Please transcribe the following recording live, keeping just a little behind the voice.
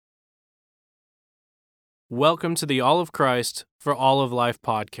Welcome to the All of Christ for All of Life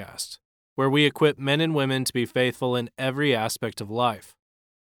podcast, where we equip men and women to be faithful in every aspect of life.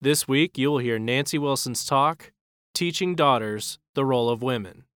 This week, you will hear Nancy Wilson's talk, Teaching Daughters, the Role of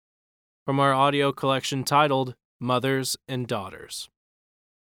Women, from our audio collection titled Mothers and Daughters.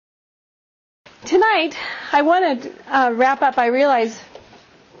 Tonight, I want to wrap up. I realize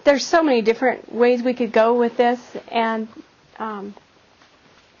there's so many different ways we could go with this, and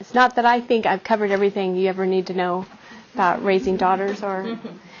it's not that I think I've covered everything you ever need to know about raising daughters,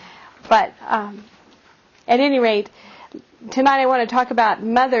 but at any rate, tonight I want to talk about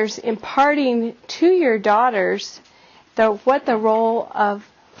mothers imparting to your daughters what the role of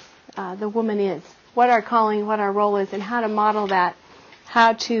the woman is, what our calling, what our role is, and how to model that,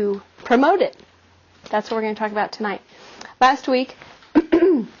 how to promote it. That's what we're going to talk about tonight. Last week,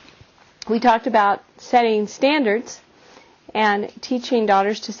 we talked about setting standards and teaching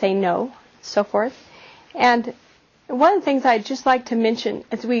daughters to say no, so forth. And one of the things I'd just like to mention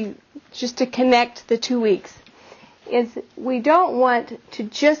just to connect the 2 weeks, is we don't want to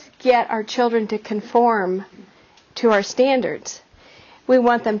just get our children to conform to our standards. We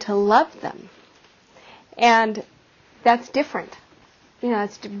want them to love them. And that's different.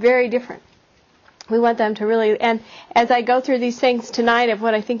 It's very different. We want them to really, and as I go through these things tonight of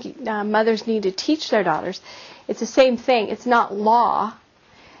what I think mothers need to teach their daughters, it's the same thing. It's not law.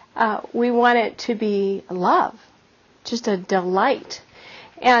 We want it to be love, just a delight.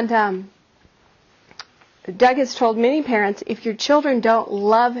 And Doug has told many parents, if your children don't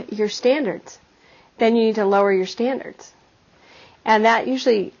love your standards, then you need to lower your standards. And that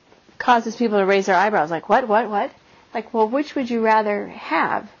usually causes people to raise their eyebrows, like, what? Like, well, which would you rather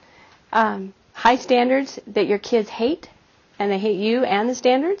have? High standards that your kids hate, and they hate you and the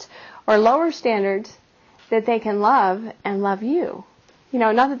standards, or lower standards that they can love and love you.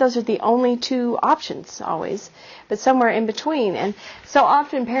 Not that those are the only two options always, but somewhere in between. And so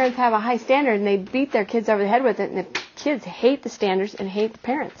often parents have a high standard and they beat their kids over the head with it, and the kids hate the standards and hate the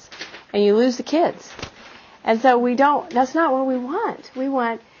parents, and you lose the kids. And so that's not what we want. We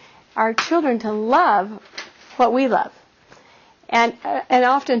want our children to love what we love. And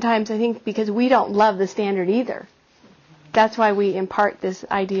oftentimes I think because we don't love the standard either. That's why we impart this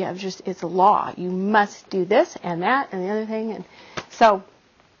idea of it's a law. You must do this and that and the other thing. And so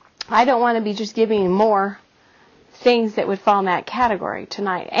I don't want to be just giving more things that would fall in that category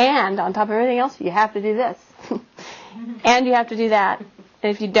tonight. And on top of everything else, you have to do this. And you have to do that.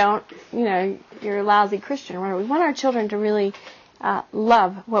 And if you don't, you're a lousy Christian. We want our children to really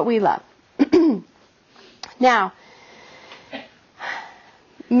love what we love. Now,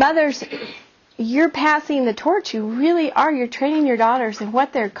 mothers, you're passing the torch. You really are. You're training your daughters in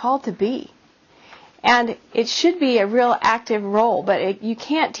what they're called to be. And it should be a real active role, but you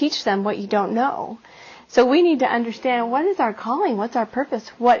can't teach them what you don't know. So we need to understand, what is our calling? What's our purpose?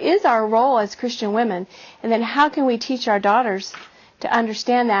 What is our role as Christian women? And then how can we teach our daughters to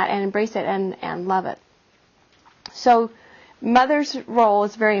understand that and embrace it and love it? So mother's role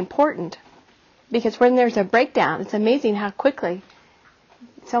is very important, because when there's a breakdown, it's amazing how quickly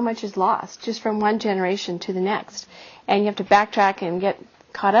so much is lost just from one generation to the next. And you have to backtrack and get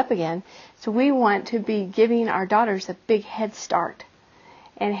caught up again. So we want to be giving our daughters a big head start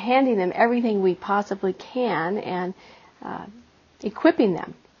and handing them everything we possibly can and equipping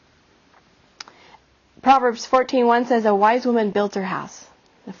them. Proverbs 14:1 says, a wise woman builds her house.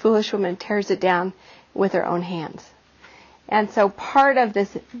 A foolish woman tears it down with her own hands. And so part of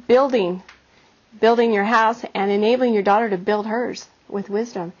this building your house and enabling your daughter to build hers with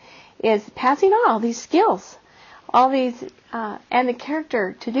wisdom is passing on all these skills, all these, and the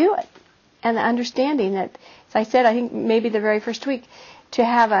character to do it, and the understanding that, as I said, I think maybe the very first week, to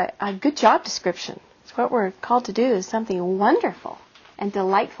have a good job description. It's what we're called to do, is something wonderful and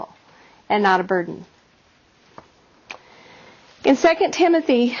delightful and not a burden. In 2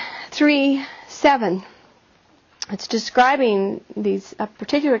 Timothy 3:7, it's describing a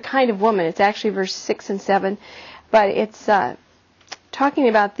particular kind of woman. It's actually verse 6 and 7, but it's talking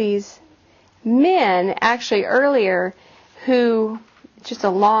about these men actually earlier who, just a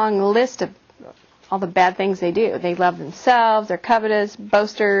long list of all the bad things they do. They love themselves, they're covetous,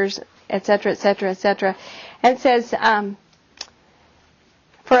 boasters, etc., etc., etc. And it says,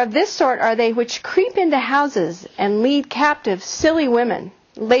 for of this sort are they which creep into houses and lead captive silly women,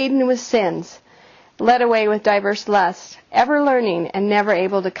 laden with sins, led away with diverse lusts, ever learning and never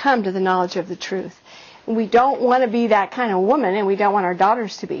able to come to the knowledge of the truth. We don't want to be that kind of woman, and we don't want our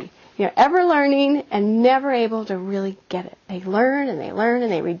daughters to be. Ever learning and never able to really get it. They learn and they learn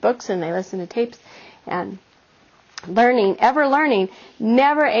and they read books and they listen to tapes, and ever learning,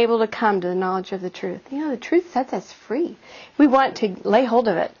 never able to come to the knowledge of the truth. The truth sets us free. We want to lay hold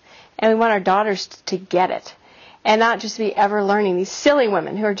of it, and we want our daughters to get it, and not just be ever learning. These silly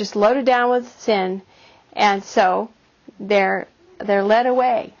women who are just loaded down with sin, and so they're led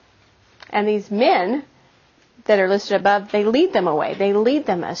away. And these men that are listed above, they lead them away. They lead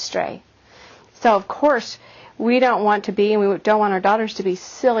them astray. So, of course, we don't want to be, and we don't want our daughters to be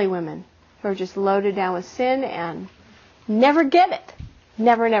silly women who are just loaded down with sin and never get it.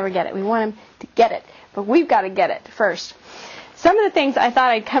 Never get it. We want them to get it, but we've got to get it first. Some of the things I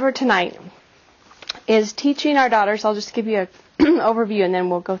thought I'd cover tonight is teaching our daughters. I'll just give you an overview, and then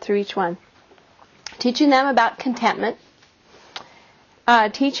we'll go through each one. Teaching them about contentment.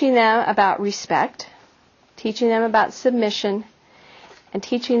 Teaching them about respect. Teaching them about submission. And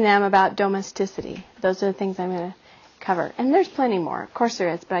teaching them about domesticity. Those are the things I'm going to cover. And there's plenty more. Of course there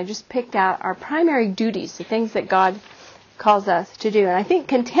is. But I just picked out our primary duties, the things that God calls us to do. And I think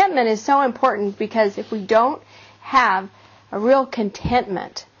contentment is so important, because if we don't have a real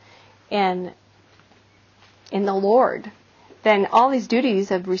contentment in the Lord, then all these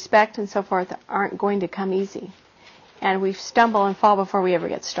duties of respect and so forth aren't going to come easy. And we stumble and fall before we ever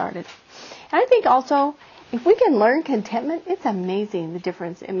get started. And I think also, if we can learn contentment, it's amazing the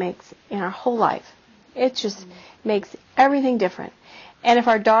difference it makes in our whole life. It just makes everything different. And if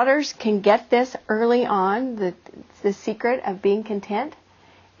our daughters can get this early on, the secret of being content,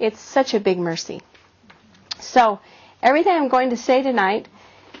 it's such a big mercy. So, everything I'm going to say tonight,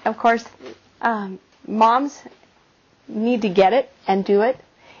 of course, moms need to get it and do it.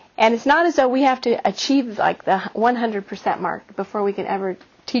 And it's not as though we have to achieve like the 100% mark before we can ever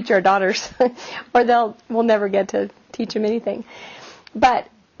teach our daughters, or we'll never get to teach them anything. But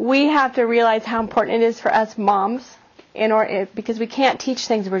we have to realize how important it is for us moms, because we can't teach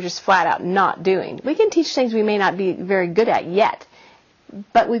things we're just flat out not doing. We can teach things we may not be very good at yet,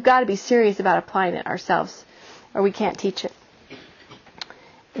 but we've got to be serious about applying it ourselves, or we can't teach it.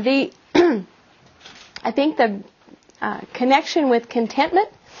 I think the connection with contentment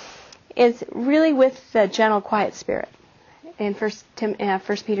is really with the gentle, quiet spirit in 1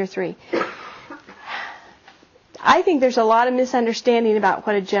 Peter 3. I think there's a lot of misunderstanding about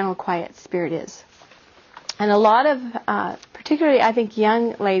what a gentle, quiet spirit is. And a lot of, particularly I think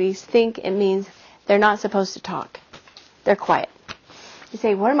young ladies, think it means they're not supposed to talk. They're quiet. You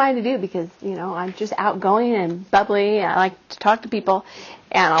say, what am I to do? Because, I'm just outgoing and bubbly, and I like to talk to people,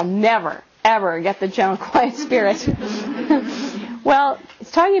 and I'll never, ever get the gentle, quiet spirit. Well,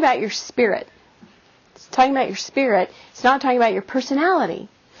 it's talking about your spirit. It's talking about your spirit. It's not talking about your personality.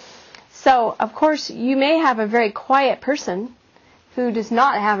 So, of course, you may have a very quiet person who does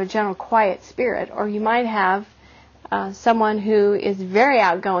not have a gentle, quiet spirit, or you might have someone who is very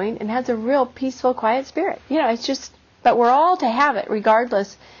outgoing and has a real peaceful, quiet spirit. It's just, but we're all to have it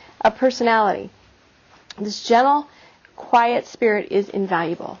regardless of personality. This gentle, quiet spirit is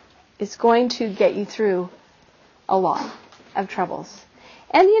invaluable. It's going to get you through a lot of troubles.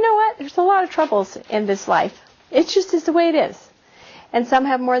 And you know what? There's a lot of troubles in this life. It just is the way it is. And some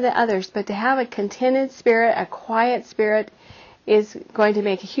have more than others. But to have a contented spirit, a quiet spirit, is going to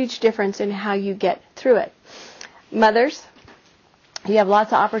make a huge difference in how you get through it. Mothers, you have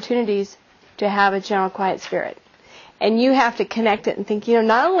lots of opportunities to have a gentle, quiet spirit. And you have to connect it and think,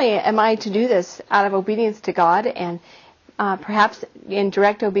 not only am I to do this out of obedience to God and perhaps in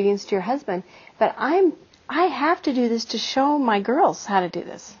direct obedience to your husband, but I have to do this to show my girls how to do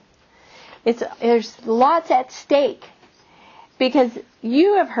this. There's lots at stake, because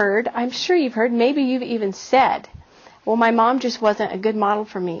you have heard, I'm sure you've heard, maybe you've even said, well, my mom just wasn't a good model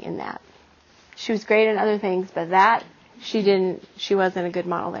for me in that. She was great in other things, but that she wasn't a good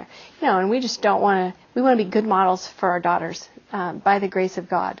model there. And we just don't want to, we want to be good models for our daughters by the grace of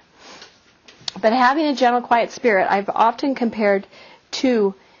God. But having a gentle, quiet spirit, I've often compared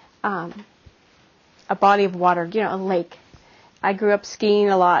to a body of water, a lake. I grew up skiing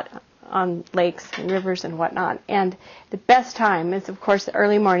a lot on lakes and rivers and whatnot. And the best time is, of course, the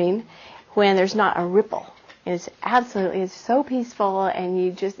early morning when there's not a ripple. It's so peaceful,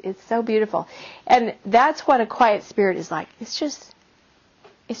 and it's so beautiful. And that's what a quiet spirit is like. It's just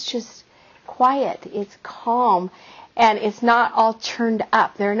quiet. It's calm. And it's not all churned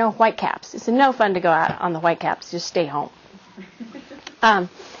up. There are no whitecaps. It's no fun to go out on the whitecaps. Just stay home.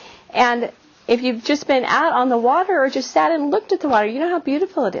 And if you've just been out on the water or just sat and looked at the water, you know how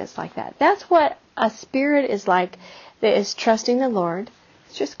beautiful it is like that. That's what a spirit is like that is trusting the Lord.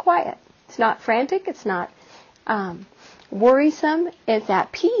 It's just quiet. It's not frantic. It's not worrisome. It's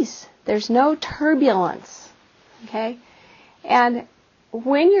at peace. There's no turbulence. Okay? And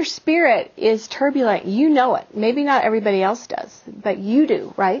when your spirit is turbulent, you know it. Maybe not everybody else does, but you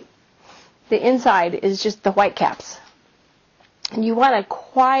do, right? The inside is just the whitecaps. And you want a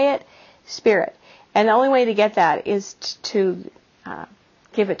quiet spirit. And the only way to get that is to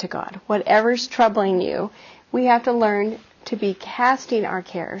give it to God. Whatever's troubling you, we have to learn to be casting our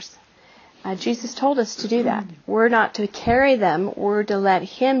cares. Jesus told us to do that. We're not to carry them. We're to let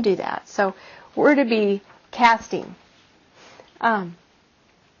Him do that. So we're to be casting.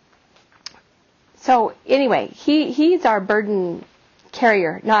 So anyway, He's our burden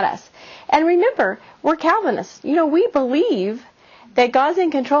carrier, not us. And remember, we're Calvinists. We believe that God's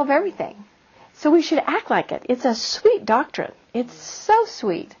in control of everything. So we should act like it. It's a sweet doctrine. It's so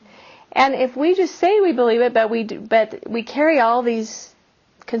sweet. And if we just say we believe it, but we carry all these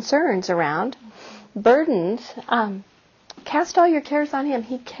concerns around, burdens, cast all your cares on Him.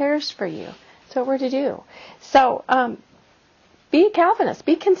 He cares for you. That's what we're to do. So be a Calvinist.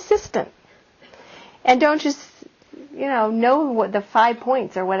 Be consistent. And don't just, know what the 5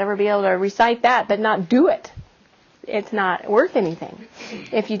 points or whatever, be able to recite that, but not do it. It's not worth anything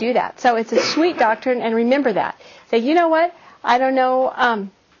if you do that. So it's a sweet doctrine, and remember that. Say, you know what? I don't know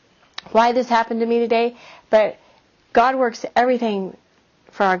why this happened to me today, but God works everything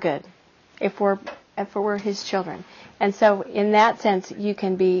for our good if we're His children. And so in that sense, you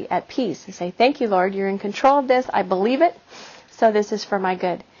can be at peace and say, thank you, Lord, you're in control of this. I believe it, so this is for my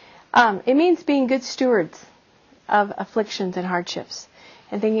good. It means being good stewards of afflictions and hardships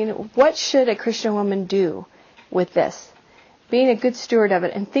and thinking, what should a Christian woman do with this? Being a good steward of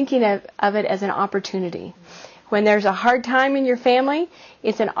it and thinking of it as an opportunity. When there's a hard time in your family,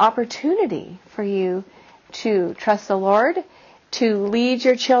 it's an opportunity for you to trust the Lord, to lead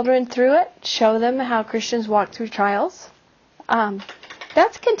your children through it, show them how Christians walk through trials.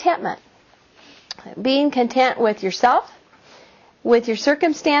 That's contentment. Being content with yourself, with your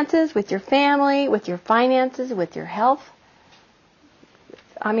circumstances, with your family, with your finances, with your health.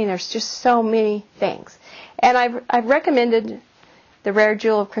 There's just so many things. And I've recommended The Rare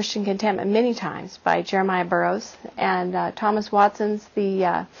Jewel of Christian Contentment many times by Jeremiah Burroughs and Thomas Watson's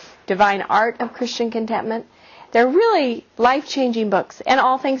The Divine Art of Christian Contentment. They're really life-changing books. And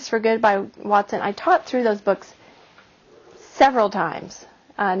All Things for Good by Watson. I taught through those books several times.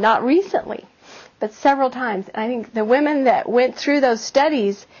 Not recently, but several times. And I think the women that went through those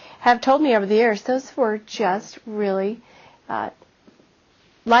studies have told me over the years, those were just really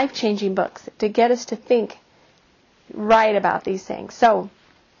life-changing books to get us to think right about these things. So,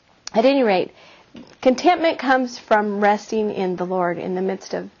 at any rate, contentment comes from resting in the Lord in the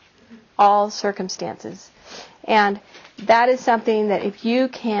midst of all circumstances. And that is something that if you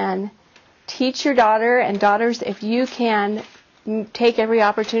can teach your daughter, and daughters, if you can take every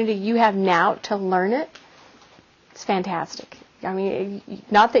opportunity you have now to learn it, it's fantastic.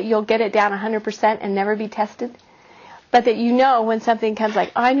 Not that you'll get it down 100% and never be tested, but that when something comes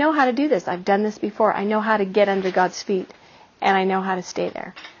like, I know how to do this. I've done this before. I know how to get under God's feet, and I know how to stay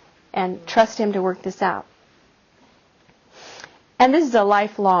there and trust Him to work this out. And this is a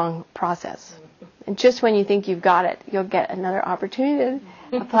lifelong process. And just when you think you've got it, you'll get another opportunity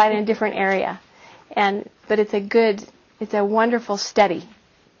to apply it in a different area. But it's a wonderful study.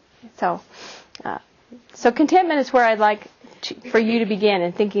 So contentment is where I'd like for you to begin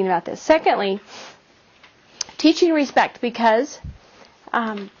in thinking about this. Secondly, teaching respect, because,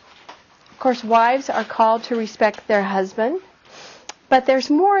 of course, wives are called to respect their husband. But there's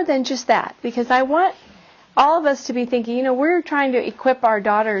more than just that, because I want all of us to be thinking, we're trying to equip our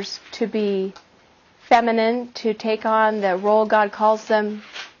daughters to be feminine, to take on the role God calls them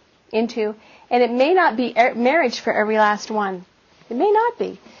into. And it may not be marriage for every last one. It may not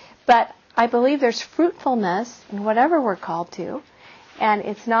be. But I believe there's fruitfulness in whatever we're called to. And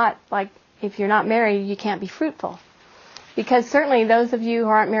it's not like if you're not married, you can't be fruitful. Because certainly those of you who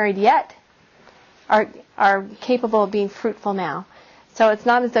aren't married yet are capable of being fruitful now. So it's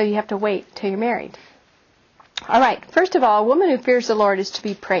not as though you have to wait till you're married. All right. First of all, a woman who fears the Lord is to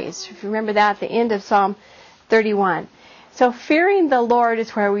be praised. If you remember that at the end of Psalm 31. So fearing the Lord is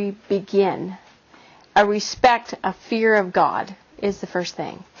where we begin. A respect, a fear of God is the first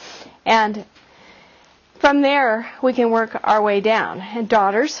thing. And from there, we can work our way down. And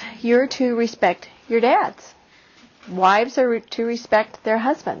daughters, you're to respect your dads. Wives are to respect their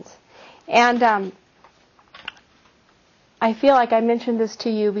husbands. And I feel like I mentioned this to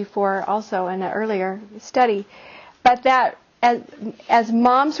you before also in an earlier study, but that as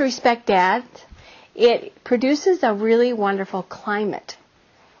moms respect dads, it produces a really wonderful climate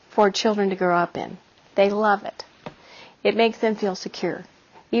for children to grow up in. They love it. It makes them feel secure,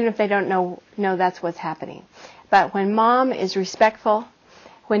 even if they don't know that's what's happening. But when mom is respectful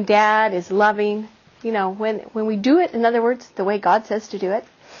when Dad is loving, when we do it, in other words, the way God says to do it,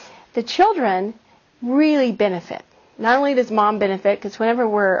 the children really benefit. Not only does Mom benefit, because whenever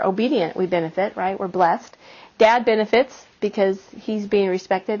we're obedient, we benefit, right? We're blessed. Dad benefits because he's being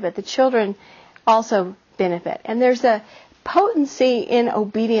respected, but the children also benefit. And there's a potency in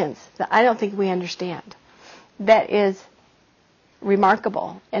obedience that I don't think we understand that is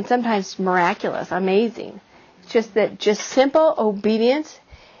remarkable and sometimes miraculous, amazing. It's just that just simple obedience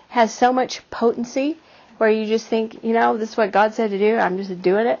has so much potency where you just think, this is what God said to do, I'm just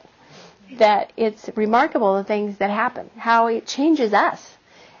doing it, that it's remarkable the things that happen, how it changes us.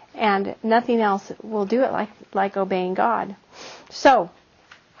 And nothing else will do it like obeying God. So,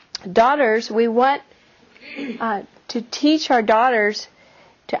 daughters, we want to teach our daughters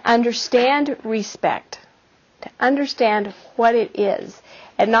to understand respect, to understand what it is,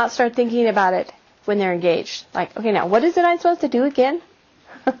 and not start thinking about it when they're engaged. Like, okay, now what is it I'm supposed to do again?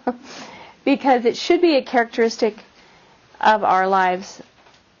 Because it should be a characteristic of our lives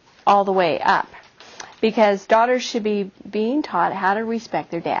all the way up. Because daughters should be being taught how to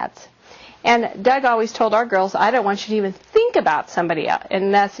respect their dads. And Doug always told our girls, I don't want you to even think about somebody else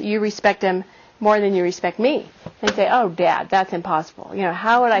unless you respect them more than you respect me. They say, oh, Dad, that's impossible.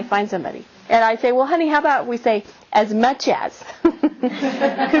 How would I find somebody? And I say, well, honey, how about we say as much as?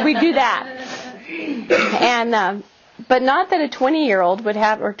 Could we do that? And but not that a 20-year-old would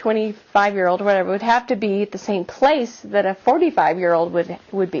have, or 25-year-old or whatever, would have to be at the same place that a 45-year-old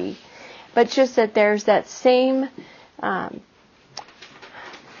would be. But just that there's that same, the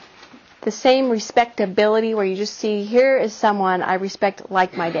same respectability where you just see, here is someone I respect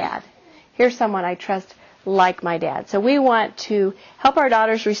like my dad. Here's someone I trust like my dad. So we want to help our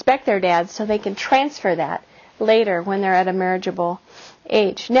daughters respect their dads so they can transfer that later when they're at a marriageable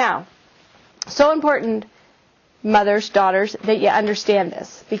age. Now, so important, mothers, daughters, that you understand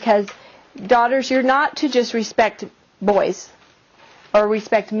this. Because daughters, you're not to just respect boys or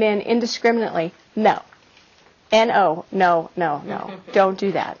respect men indiscriminately. No. N-O. No. Don't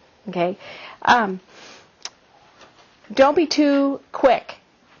do that. Okay? Don't be too quick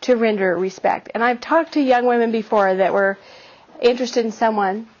to render respect. And I've talked to young women before that were interested in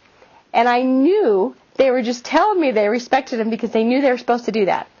someone, and I knew they were just telling me they respected him because they knew they were supposed to do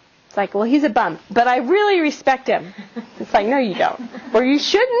that. It's like, well, he's a bum, but I really respect him. It's like, no, you don't. Or you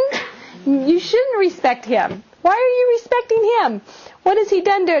shouldn't. You shouldn't respect him. Why are you respecting him? What has he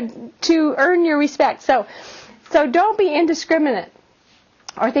done to earn your respect? So don't be indiscriminate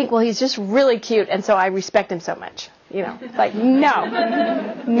or think, well, he's just really cute, and so I respect him so much. It's like,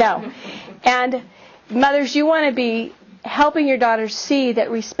 no. And mothers, you want to be helping your daughters see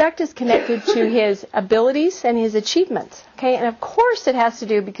that respect is connected to his abilities and his achievements. Okay, and of course it has to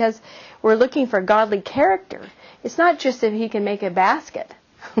do because we're looking for godly character. It's not just if he can make a basket.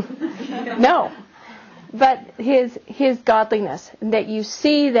 No. But his godliness, that you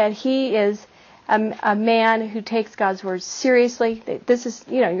see that he is a man who takes God's word seriously. This is,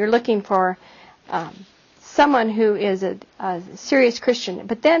 you're looking for someone who is a serious Christian.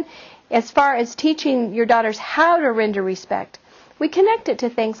 But then, as far as teaching your daughters how to render respect, we connect it to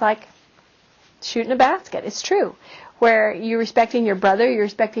things like shooting a basket. It's true. Where you're respecting your brother, you're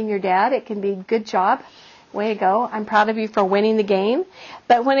respecting your dad, it can be good job. Way to go. I'm proud of you for winning the game.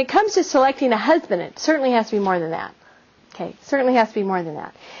 But when it comes to selecting a husband, it certainly has to be more than that. Okay, certainly has to be more than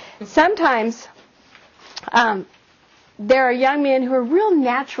that. Sometimes there are young men who are real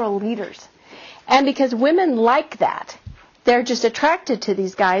natural leaders. And because women like that, they're just attracted to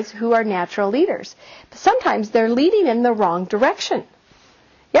these guys who are natural leaders. But sometimes they're leading in the wrong direction.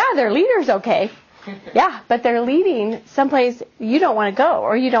 Yeah, their leader's okay. Yeah, but they're leading someplace you don't want to go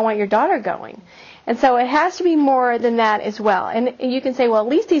or you don't want your daughter going. And so it has to be more than that as well. And you can say, well, at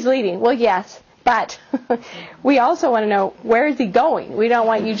least he's leading. Well, yes, but we also want to know, where is he going? We don't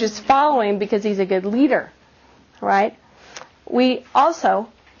want you just following because he's a good leader, right? We also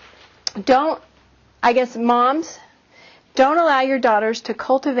moms, don't allow your daughters to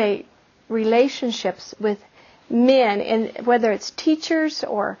cultivate relationships with men, and whether it's teachers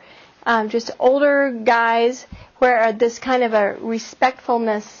or just older guys, where this kind of a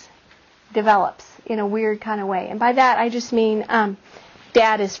respectfulness develops in a weird kind of way. And by that, I just mean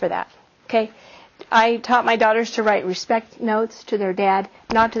dad is for that. Okay? I taught my daughters to write respect notes to their dad,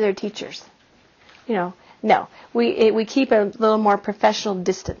 not to their teachers. No. We keep a little more professional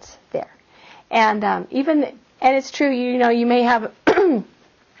distance there. And and it's true, you may have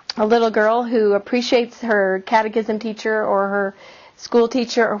a little girl who appreciates her catechism teacher or her school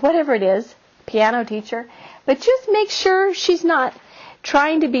teacher or whatever it is, piano teacher, but just make sure she's not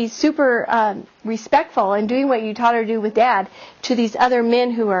trying to be super respectful and doing what you taught her to do with Dad to these other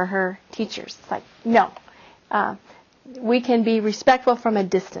men who are her teachers. It's like, no. We can be respectful from a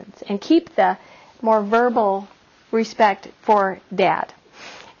distance and keep the more verbal respect for Dad.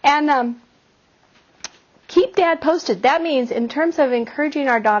 And keep Dad posted. That means in terms of encouraging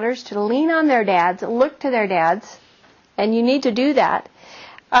our daughters to lean on their dads, look to their dads, and you need to do that,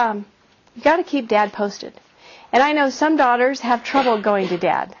 you got to keep Dad posted. And I know some daughters have trouble going to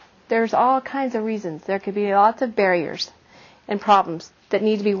Dad. There's all kinds of reasons. There could be lots of barriers and problems that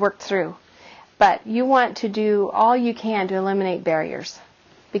need to be worked through. But you want to do all you can to eliminate barriers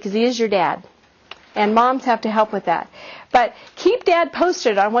because he is your dad. And moms have to help with that. But keep Dad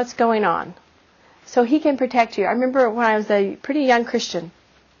posted on what's going on so he can protect you. I remember when I was a pretty young Christian,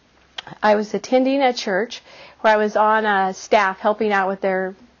 I was attending a church where I was on staff helping out with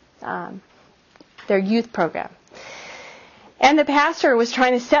their youth program. And the pastor was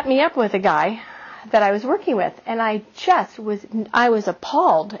trying to set me up with a guy that I was working with, and I was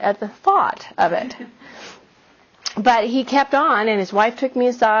appalled at the thought of it. But he kept on, and his wife took me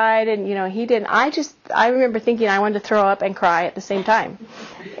aside, and he didn't. I remember thinking I wanted to throw up and cry at the same time.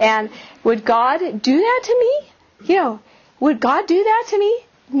 And would God do that to me? Would God do that to me?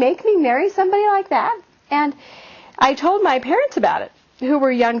 Make me marry somebody like that? And I told my parents about it, who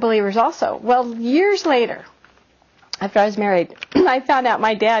were young believers also. Well, years later, after I was married, I found out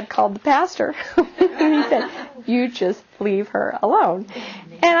my dad called the pastor. And he said, "You just leave her alone."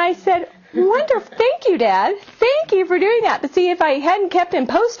 And I said, "Wonderful. Thank you, Dad. Thank you for doing that." But see, if I hadn't kept him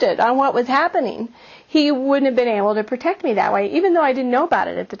posted on what was happening, he wouldn't have been able to protect me that way, even though I didn't know about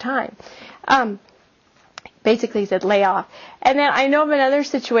it at the time. Basically, he said, "Lay off." And then I know of another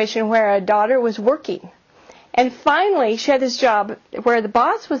situation where a daughter was working. And finally, she had this job where the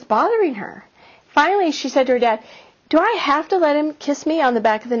boss was bothering her. Finally, she said to her dad, "Do I have to let him kiss me on the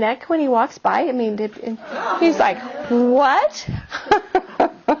back of the neck when he walks by?" I mean, he's like, "What?"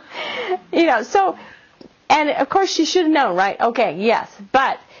 So, and of course she should have known, right? Okay, yes.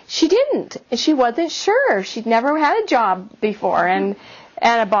 But she didn't. She wasn't sure. She'd never had a job before and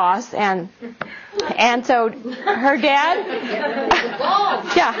a boss. And so her dad,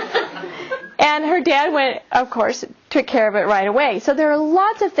 yeah. And her dad went, of course, took care of it right away. So there are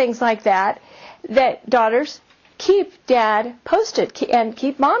lots of things like that daughters, keep Dad posted and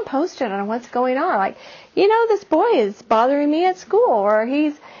keep Mom posted on what's going on. Like, this boy is bothering me at school, or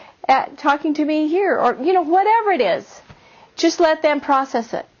he's talking to me here, or, whatever it is. Just let them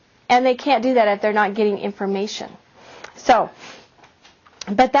process it. And they can't do that if they're not getting information. So,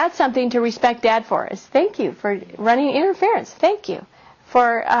 but that's something to respect Dad for, is thank you for running interference. Thank you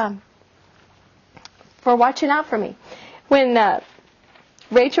for watching out for me. When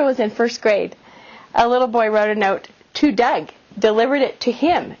Rachel was in first grade, a little boy wrote a note to Doug, delivered it to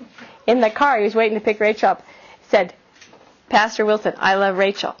him in the car. He was waiting to pick Rachel up. Said, "Pastor Wilson, I love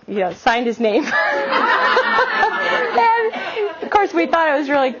Rachel." Signed his name. And of course, we thought it was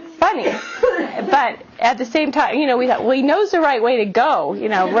really funny. But at the same time, we thought, well, he knows the right way to go. Give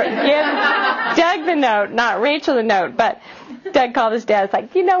Doug the note, not Rachel the note. But Doug called his dad. It's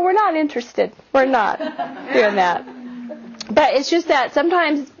like, we're not interested. We're not doing that. But it's just that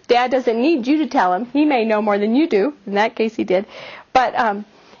sometimes Dad doesn't need you to tell him. He may know more than you do. In that case, he did. But at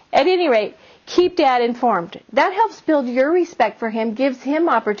any rate, keep Dad informed. That helps build your respect for him, gives him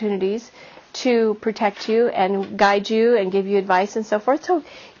opportunities to protect you and guide you and give you advice and so forth. So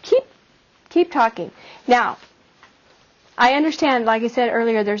keep talking. Now, I understand, like I said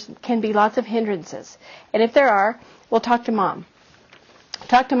earlier, there can be lots of hindrances. And if there are, we'll talk to Mom.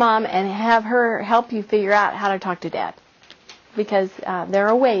 Talk to Mom and have her help you figure out how to talk to Dad. Because there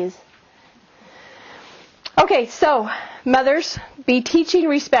are ways. Okay, so mothers, be teaching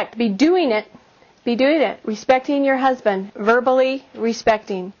respect. Be doing it. Respecting your husband. Verbally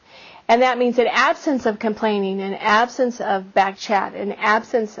respecting. And that means an absence of complaining, an absence of back chat, an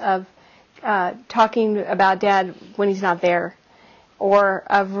absence of talking about Dad when he's not there. Or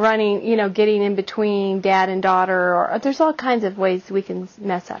of running, getting in between Dad and daughter. Or there's all kinds of ways we can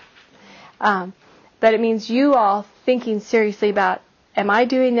mess up. But it means you all thinking seriously about, am I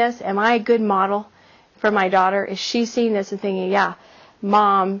doing this? Am I a good model for my daughter? Is she seeing this and thinking, yeah,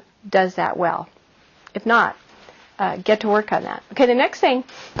 Mom does that well? If not, get to work on that. Okay, the next thing,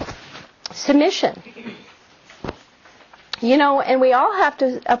 submission. And we all have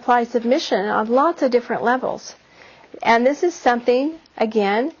to apply submission on lots of different levels. And this is something,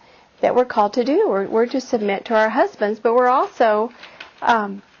 again, that we're called to do. We're to submit to our husbands, but we're also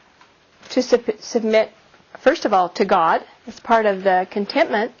to submit, first of all, to God. As part of the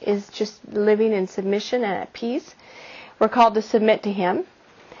contentment is just living in submission and at peace. We're called to submit to him.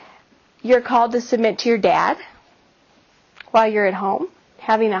 You're called to submit to your dad while you're at home,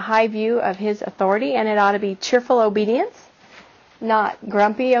 having a high view of his authority, and it ought to be cheerful obedience, not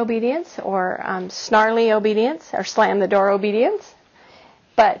grumpy obedience or snarly obedience or slam the door obedience,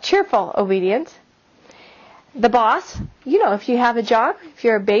 but cheerful obedience. The boss, if you have a job, if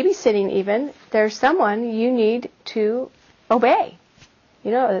you're babysitting even, there's someone you need to obey.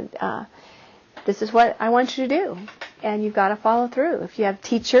 This is what I want you to do, and you've got to follow through. If you have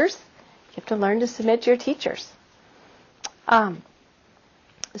teachers, you have to learn to submit to your teachers.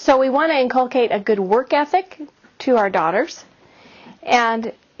 So we want to inculcate a good work ethic to our daughters.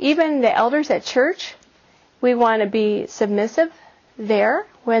 And even the elders at church, we want to be submissive there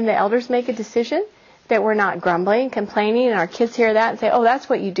when the elders make a decision, that we're not grumbling, complaining, and our kids hear that and say, oh, that's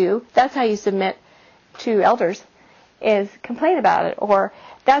what you do. That's how you submit to elders, is complain about it. Or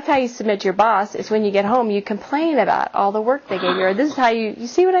that's how you submit to your boss, is when you get home, you complain about all the work they gave you. Or this is how you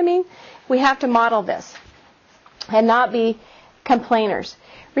see what I mean? We have to model this and not be complainers.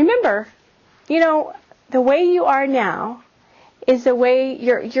 Remember, the way you are now is the way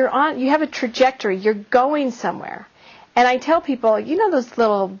you're on. You have a trajectory. You're going somewhere. And I tell people, those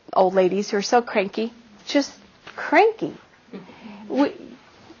little old ladies who are so cranky, just cranky.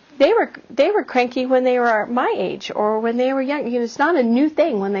 They were cranky when they were my age or when they were young. It's not a new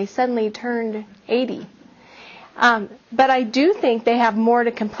thing when they suddenly turned 80. But I do think they have more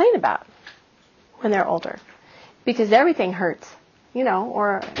to complain about when they're older, because everything hurts,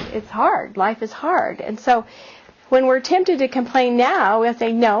 or it's hard. Life is hard. And so when we're tempted to complain now, we'll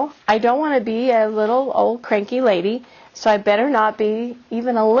say, no, I don't want to be a little old cranky lady, so I better not be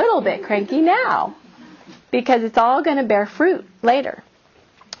even a little bit cranky now, because it's all going to bear fruit later.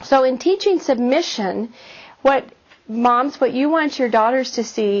 So in teaching submission, what you want your daughters to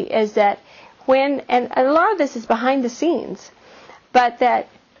see is that and a lot of this is behind the scenes, but that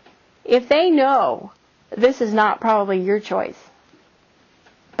if they know this is not probably your choice,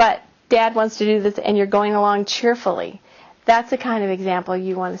 but Dad wants to do this and you're going along cheerfully, that's the kind of example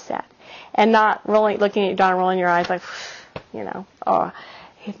you want to set. And not looking at your daughter, rolling your eyes like, oh,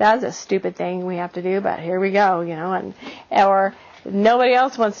 that's a stupid thing we have to do, but here we go, or nobody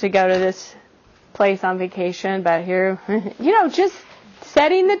else wants to go to this place on vacation, but here, just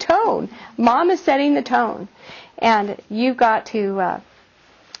setting the tone. Mom is setting the tone. And you've got to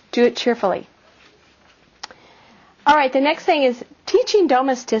do it cheerfully. All right, the next thing is teaching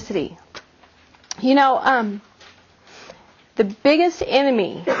domesticity. The biggest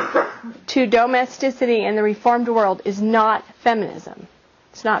enemy to domesticity in the Reformed world is not feminism.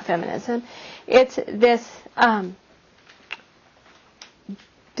 It's not feminism. It's this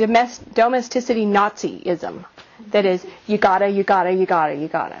domesticity Nazism. That is, you gotta. You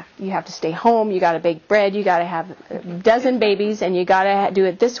have to stay home, you gotta bake bread, you gotta have a dozen babies, and you gotta do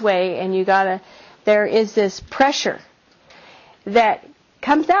it this way, and there is this pressure that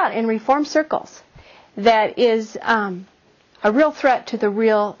comes out in Reformed circles that is a real threat to the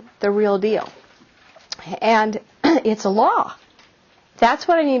real deal. And it's a law. That's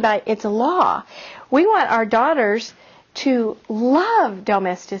what I mean by it's a law. We want our daughters to love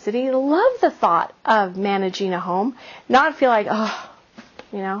domesticity, love the thought of managing a home, not feel like,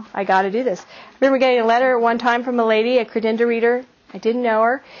 I got to do this. I remember getting a letter one time from a lady, a credenda reader. I didn't know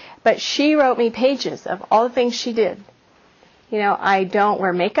her, but she wrote me pages of all the things she did. I don't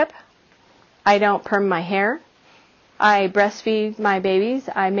wear makeup. I don't perm my hair. I breastfeed my babies.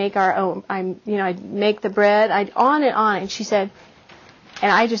 I make I make the bread. On and on. And she said, and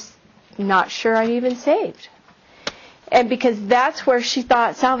I just not sure I'm even saved. And because that's where she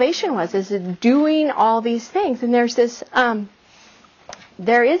thought salvation was, is doing all these things. And there's this,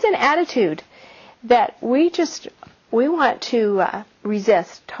 there is an attitude that we want to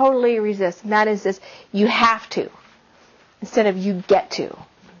resist, totally resist. And that is this, you have to, instead of you get to.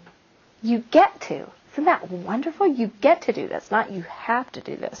 You get to. Isn't that wonderful? You get to do this, not you have to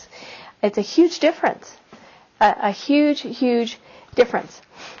do this. It's a huge difference. A huge, huge difference.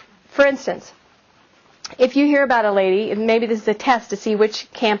 For instance, if you hear about a lady, and maybe this is a test to see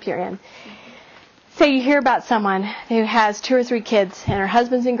which camp you're in. Say you hear about someone who has 2 or 3 kids, and her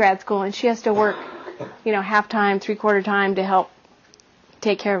husband's in grad school, and she has to work, half time, 3/4 time to help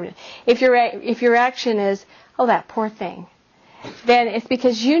take care of it. If your reaction is, oh, that poor thing, then it's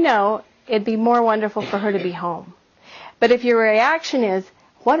because it'd be more wonderful for her to be home. But if your reaction is,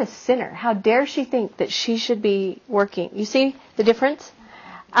 what a sinner, how dare she think that she should be working? You see the difference?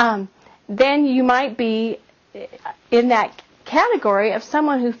 Then you might be in that category of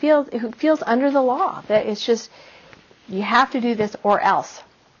someone who feels under the law. That it's just, you have to do this or else.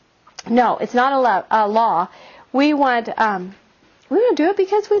 No, it's not a law. We want to do it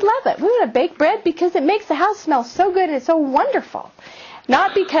because we love it. We want to bake bread because it makes the house smell so good and it's so wonderful.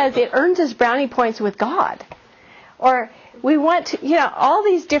 Not because it earns us brownie points with God. Or we want to, all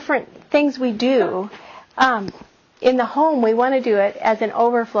these different things we do in the home, we want to do it as an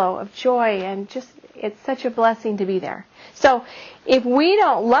overflow of joy, and just it's such a blessing to be there. So if we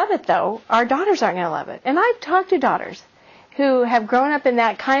don't love it, though, our daughters aren't going to love it. And I've talked to daughters who have grown up in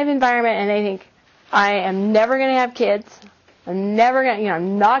that kind of environment, and they think, I am never going to have kids. I'm never going to,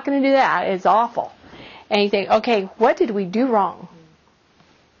 I'm not going to do that. It's awful. And you think, okay, what did we do wrong?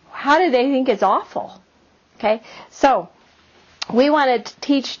 How did they think it's awful? Okay, so we want to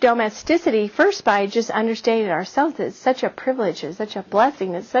teach domesticity first by just understanding it ourselves. It's such a privilege. It's such a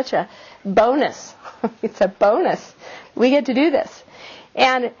blessing. It's such a bonus. It's a bonus. We get to do this.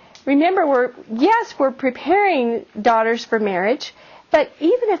 And remember, we're preparing daughters for marriage, but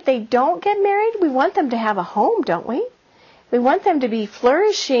even if they don't get married, we want them to have a home, don't we? We want them to be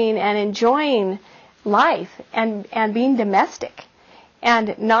flourishing and enjoying life and being domestic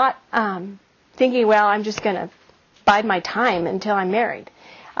and not thinking, well, I'm just going to bide my time until I'm married.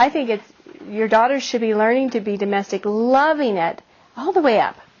 I think your daughters should be learning to be domestic, loving it all the way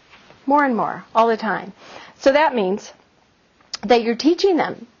up, more and more, all the time. So that means that you're teaching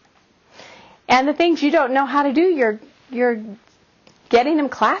them. And the things you don't know how to do, you're getting them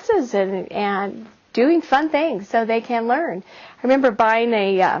classes and doing fun things so they can learn. I remember buying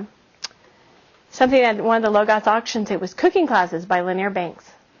something at one of the Logos auctions. It was cooking classes by Lanier Banks.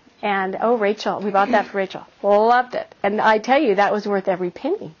 And, Rachel, we bought that for Rachel. Loved it. And I tell you, that was worth every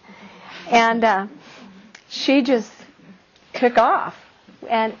penny. And she just took off.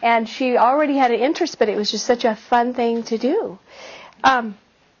 And she already had an interest, but it was just such a fun thing to do.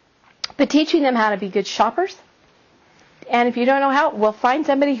 But teaching them how to be good shoppers. And if you don't know how, we'll find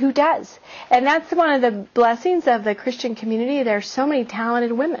somebody who does. And that's one of the blessings of the Christian community. There are so many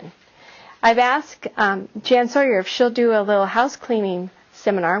talented women. I've asked Jan Sawyer if she'll do a little house cleaning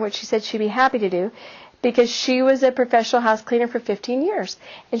seminar, which she said she'd be happy to do, because she was a professional house cleaner for 15 years,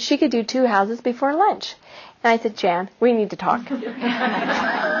 and she could do 2 houses before lunch. And I said, Jan, we need to talk.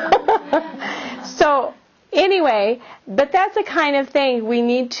 So anyway, but that's the kind of thing we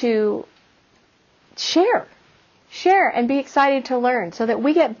need to share and be excited to learn so that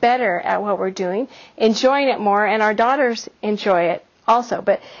we get better at what we're doing, enjoying it more, and our daughters enjoy it also.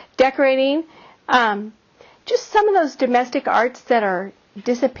 But decorating, just some of those domestic arts that are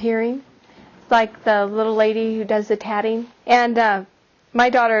disappearing, like the little lady who does the tatting. And my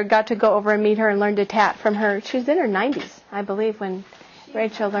daughter got to go over and meet her and learn to tat from her. She was in her 90s, I believe, when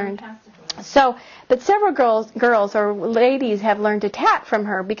Rachel learned. So, but several girls or ladies have learned to tat from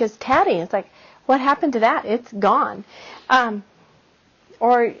her, because tatting, it's like, what happened to that? It's gone.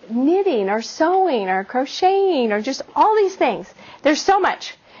 Or knitting, or sewing, or crocheting, or just all these things. There's so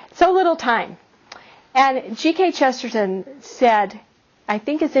much, so little time. And G.K. Chesterton said, I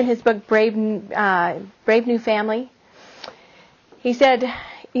think it's in his book, Brave New Family. He said,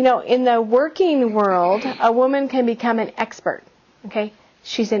 in the working world, a woman can become an expert. Okay?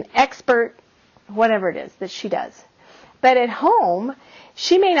 She's an expert, whatever it is that she does. But at home,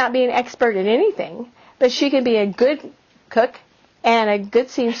 she may not be an expert in anything, but she can be a good cook and a good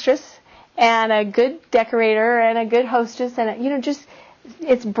seamstress and a good decorator and a good hostess, and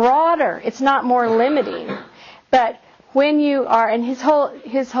it's broader. It's not more limiting. But when you are, and his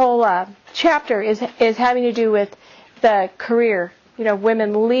whole chapter is having to do with the career.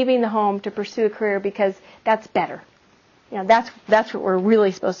 Women leaving the home to pursue a career because that's better. That's what we're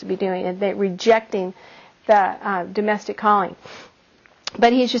really supposed to be doing, and rejecting the domestic calling.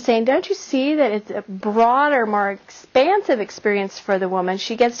 But he's just saying, don't you see that it's a broader, more expansive experience for the woman?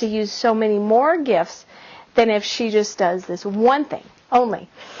 She gets to use so many more gifts than if she just does this one thing only.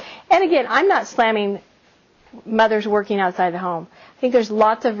 And again, I'm not slamming mothers working outside the home. I think there's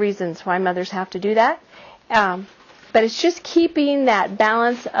lots of reasons why mothers have to do that. But it's just keeping that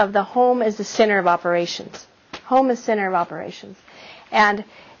balance of the home as the center of operations. Home is center of operations. And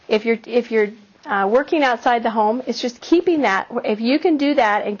if you're working outside the home, it's just keeping that. If you can do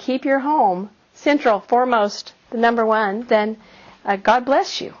that and keep your home central, foremost, the number one, then God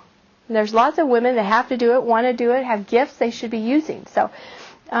bless you. And there's lots of women that have to do it, want to do it, have gifts they should be using. So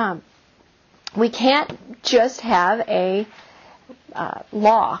we can't just have a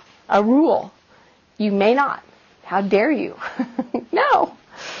law, a rule. You may not. How dare you? No.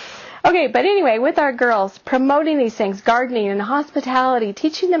 Okay, but anyway, with our girls, promoting these things, gardening and hospitality,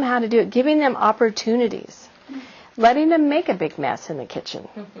 teaching them how to do it, giving them opportunities, letting them make a big mess in the kitchen,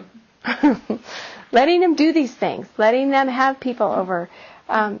 letting them do these things, letting them have people over.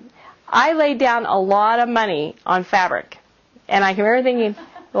 I laid down a lot of money on fabric. And I can remember thinking,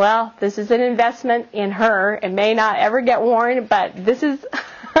 well, this is an investment in her. It may not ever get worn, but this is,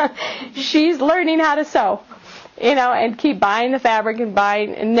 she's learning how to sew, and keep buying the fabric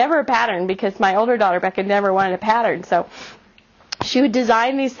and never a pattern, because my older daughter, Becca, never wanted a pattern. So she would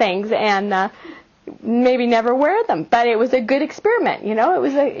design these things and maybe never wear them, but it was a good experiment.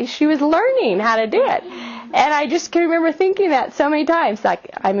 She was learning how to do it. And I just can remember thinking that so many times, like,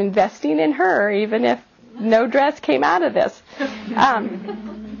 I'm investing in her, even if no dress came out of this.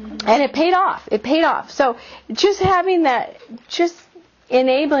 And it paid off. It paid off. So just having that, just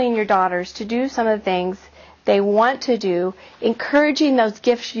enabling your daughters to do some of the things they want to do, encouraging those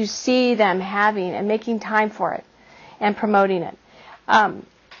gifts you see them having and making time for it and promoting it.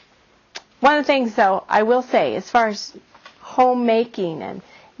 One of the things, though, I will say, as far as homemaking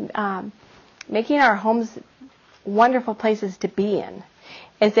and making our homes wonderful places to be in,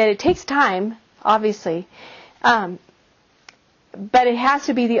 is that it takes time, obviously, but it has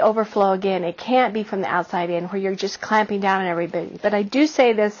to be the overflow again. It can't be from the outside in, where you're just clamping down on everybody. But I do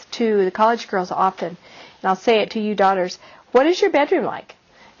say this to the college girls often, and I'll say it to you daughters. What is your bedroom like?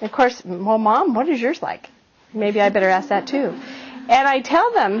 And of course, well, Mom, what is yours like? Maybe I better ask that too. And I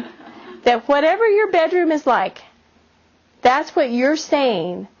tell them that whatever your bedroom is like, that's what you're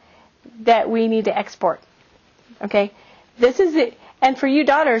saying that we need to export. Okay? This is it. And for you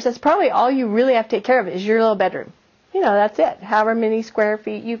daughters, that's probably all you really have to take care of is your little bedroom. That's it. However many square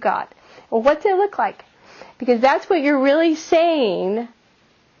feet you got. Well, what's it look like? Because that's what you're really saying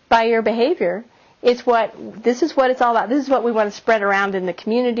by your behavior. This is what it's all about. This is what we want to spread around in the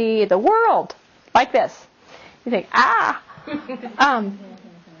community, the world, like this. You think,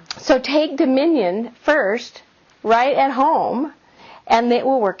 So take dominion first, right at home, and it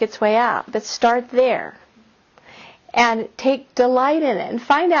will work its way out. But start there. And take delight in it. And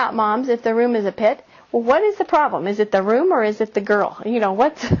find out, moms, if the room is a pit. Well, what is the problem? Is it the room or is it the girl?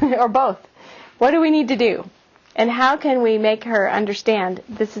 Or both. What do we need to do? And how can we make her understand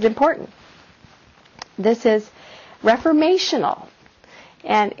this is important? This is reformational.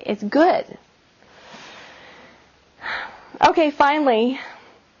 And it's good. Okay, finally,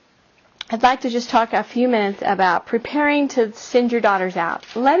 I'd like to just talk a few minutes about preparing to send your daughters out.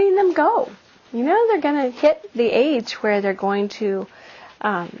 Letting them go. They're going to hit the age where they're going to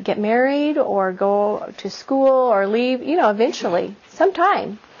get married or go to school or leave, eventually,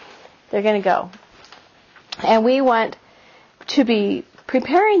 sometime, they're going to go. And we want to be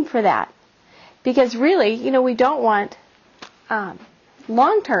preparing for that. Because really, we don't want,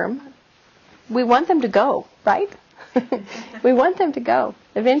 long term, we want them to go, right? We want them to go,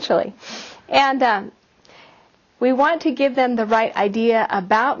 eventually. And we want to give them the right idea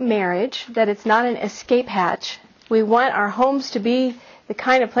about marriage, that it's not an escape hatch. We want our homes to be the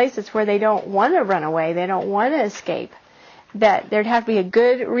kind of places where they don't want to run away, they don't want to escape, that there'd have to be a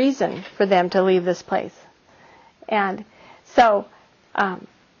good reason for them to leave this place. And so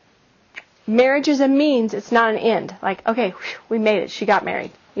marriage is a means, it's not an end. Like, okay, we made it, she got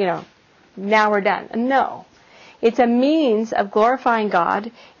married, now we're done. No. It's a means of glorifying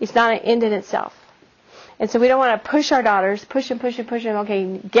God. It's not an end in itself. And so we don't want to push our daughters, push them.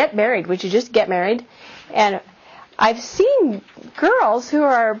 Okay, get married. Would you just get married? And I've seen girls who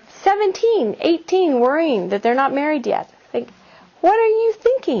are 17, 18 worrying that they're not married yet. Think, what are you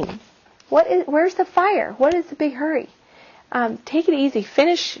thinking? Where's the fire? What is the big hurry? Take it easy.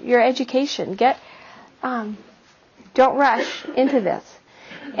 Finish your education. Don't rush into this.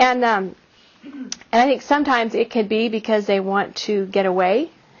 And I think sometimes it could be because they want to get away.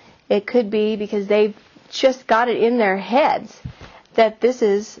 It could be because they've just got it in their heads that this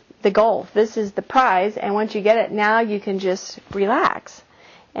is the goal, this is the prize, and once you get it, now you can just relax.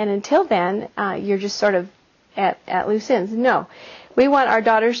 And until then, you're just sort of at loose ends. No. We want our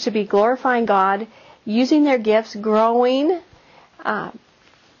daughters to be glorifying God, using their gifts, growing,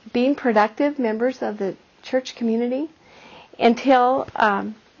 being productive members of the church community until,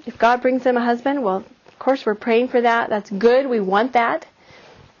 if God brings them a husband, well, of course we're praying for that. That's good. We want that.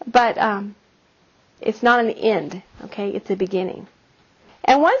 But it's not an end, okay? It's a beginning.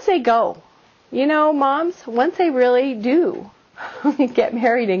 And once they go, moms, once they really do get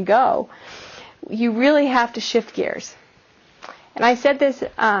married and go, you really have to shift gears. And I said this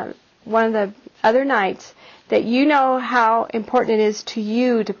one of the other nights, that you know how important it is to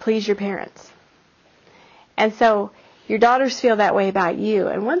you to please your parents. And so your daughters feel that way about you.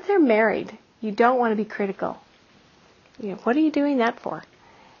 And once they're married, you don't want to be critical. What are you doing that for?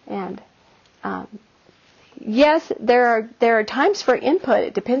 And yes, there are times for input.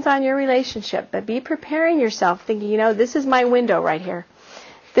 It depends on your relationship. But be preparing yourself, thinking, this is my window right here.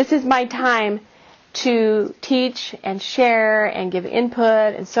 This is my time to teach and share and give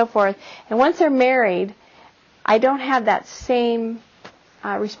input and so forth. And once they're married, I don't have that same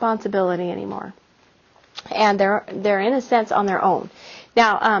responsibility anymore. And they're in a sense on their own.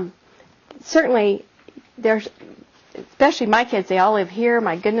 Now, certainly, there's, especially my kids, they all live here.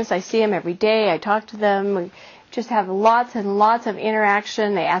 My goodness, I see them every day. I talk to them. We just have lots and lots of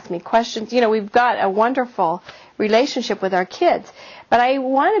interaction. They ask me questions. We've got a wonderful relationship with our kids. But I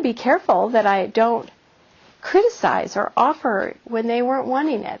want to be careful that I don't criticize or offer when they weren't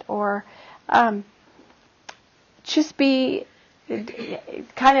wanting it, or just be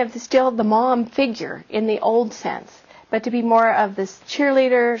kind of still the mom figure in the old sense, but to be more of this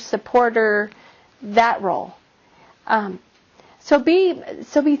cheerleader, supporter, that role. So be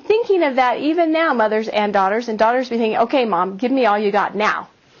thinking of that even now, mothers and daughters be thinking, okay, Mom, give me all you got now,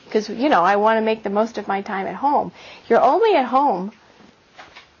 because I want to make the most of my time at home. You're only at home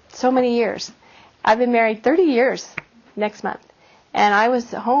so many years. I've been married 30 years next month, and I was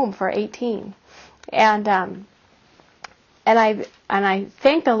home for 18, and I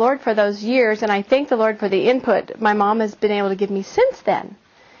thank the Lord for those years, and I thank the Lord for the input my mom has been able to give me since then.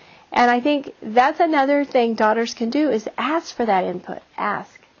 And I think that's another thing daughters can do, is ask for that input.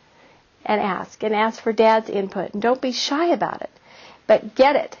 Ask for Dad's input. And don't be shy about it, but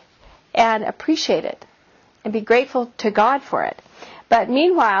get it and appreciate it and be grateful to God for it. But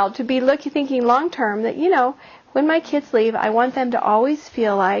meanwhile, to be thinking long term that, when my kids leave, I want them to always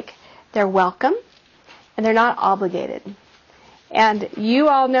feel like they're welcome and they're not obligated. And you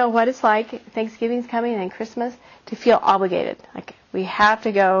all know what it's like, Thanksgiving's coming and Christmas, to feel obligated. Like, we have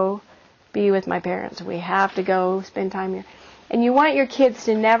to go be with my parents. We have to go spend time here. And you want your kids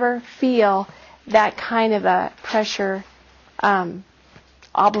to never feel that kind of a pressure,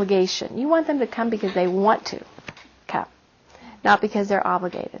 obligation. You want them to come because they want to come, not because they're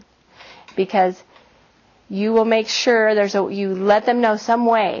obligated. Because you will make sure you let them know some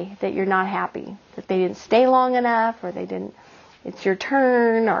way that you're not happy, that they didn't stay long enough, or it's your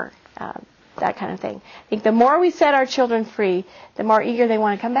turn, or that kind of thing. I think the more we set our children free, the more eager they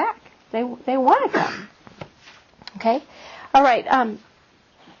want to come back. They want to come. Okay? All right.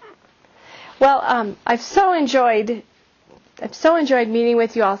 I've so enjoyed meeting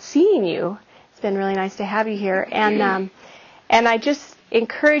with you all, seeing you. It's been really nice to have you here, and I just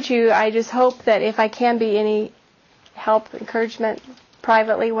encourage you. I just hope that if I can be any help, encouragement,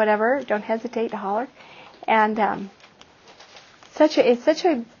 privately, whatever, don't hesitate to holler. And it's such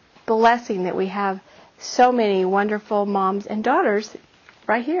a blessing that we have so many wonderful moms and daughters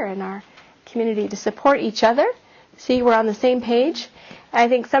right here in our community to support each other. See, we're on the same page. And I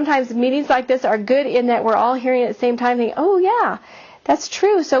think sometimes meetings like this are good in that we're all hearing at the same time, thinking, oh yeah, that's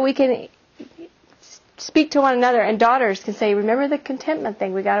true. So we can speak to one another, and daughters can say, remember the contentment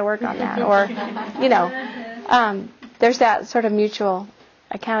thing, we got to work on that. Or, there's that sort of mutual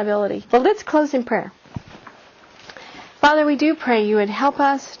accountability. Well, let's close in prayer. Father, we do pray you would help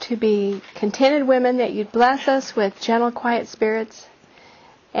us to be contented women, that you'd bless us with gentle, quiet spirits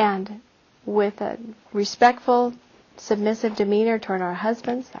and with a respectful, submissive demeanor toward our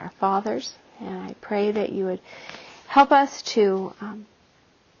husbands, our fathers. And I pray that you would help us to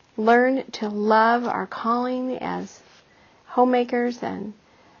learn to love our calling as homemakers, and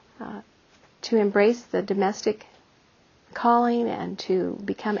to embrace the domestic calling, and to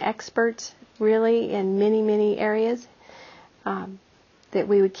become experts really in many, many areas. That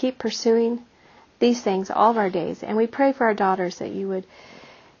we would keep pursuing these things all of our days. And we pray for our daughters that you would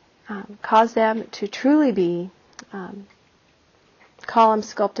cause them to truly be columns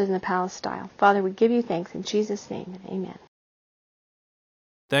sculpted in the palace style. Father, we give you thanks in Jesus' name, and amen.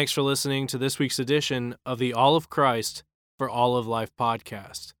 Thanks for listening to this week's edition of the All of Christ for All of Life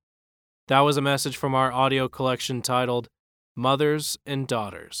podcast. That was a message from our audio collection titled Mothers and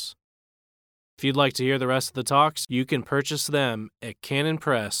Daughters. If you'd like to hear the rest of the talks, you can purchase them at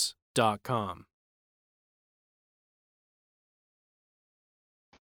canonpress.com.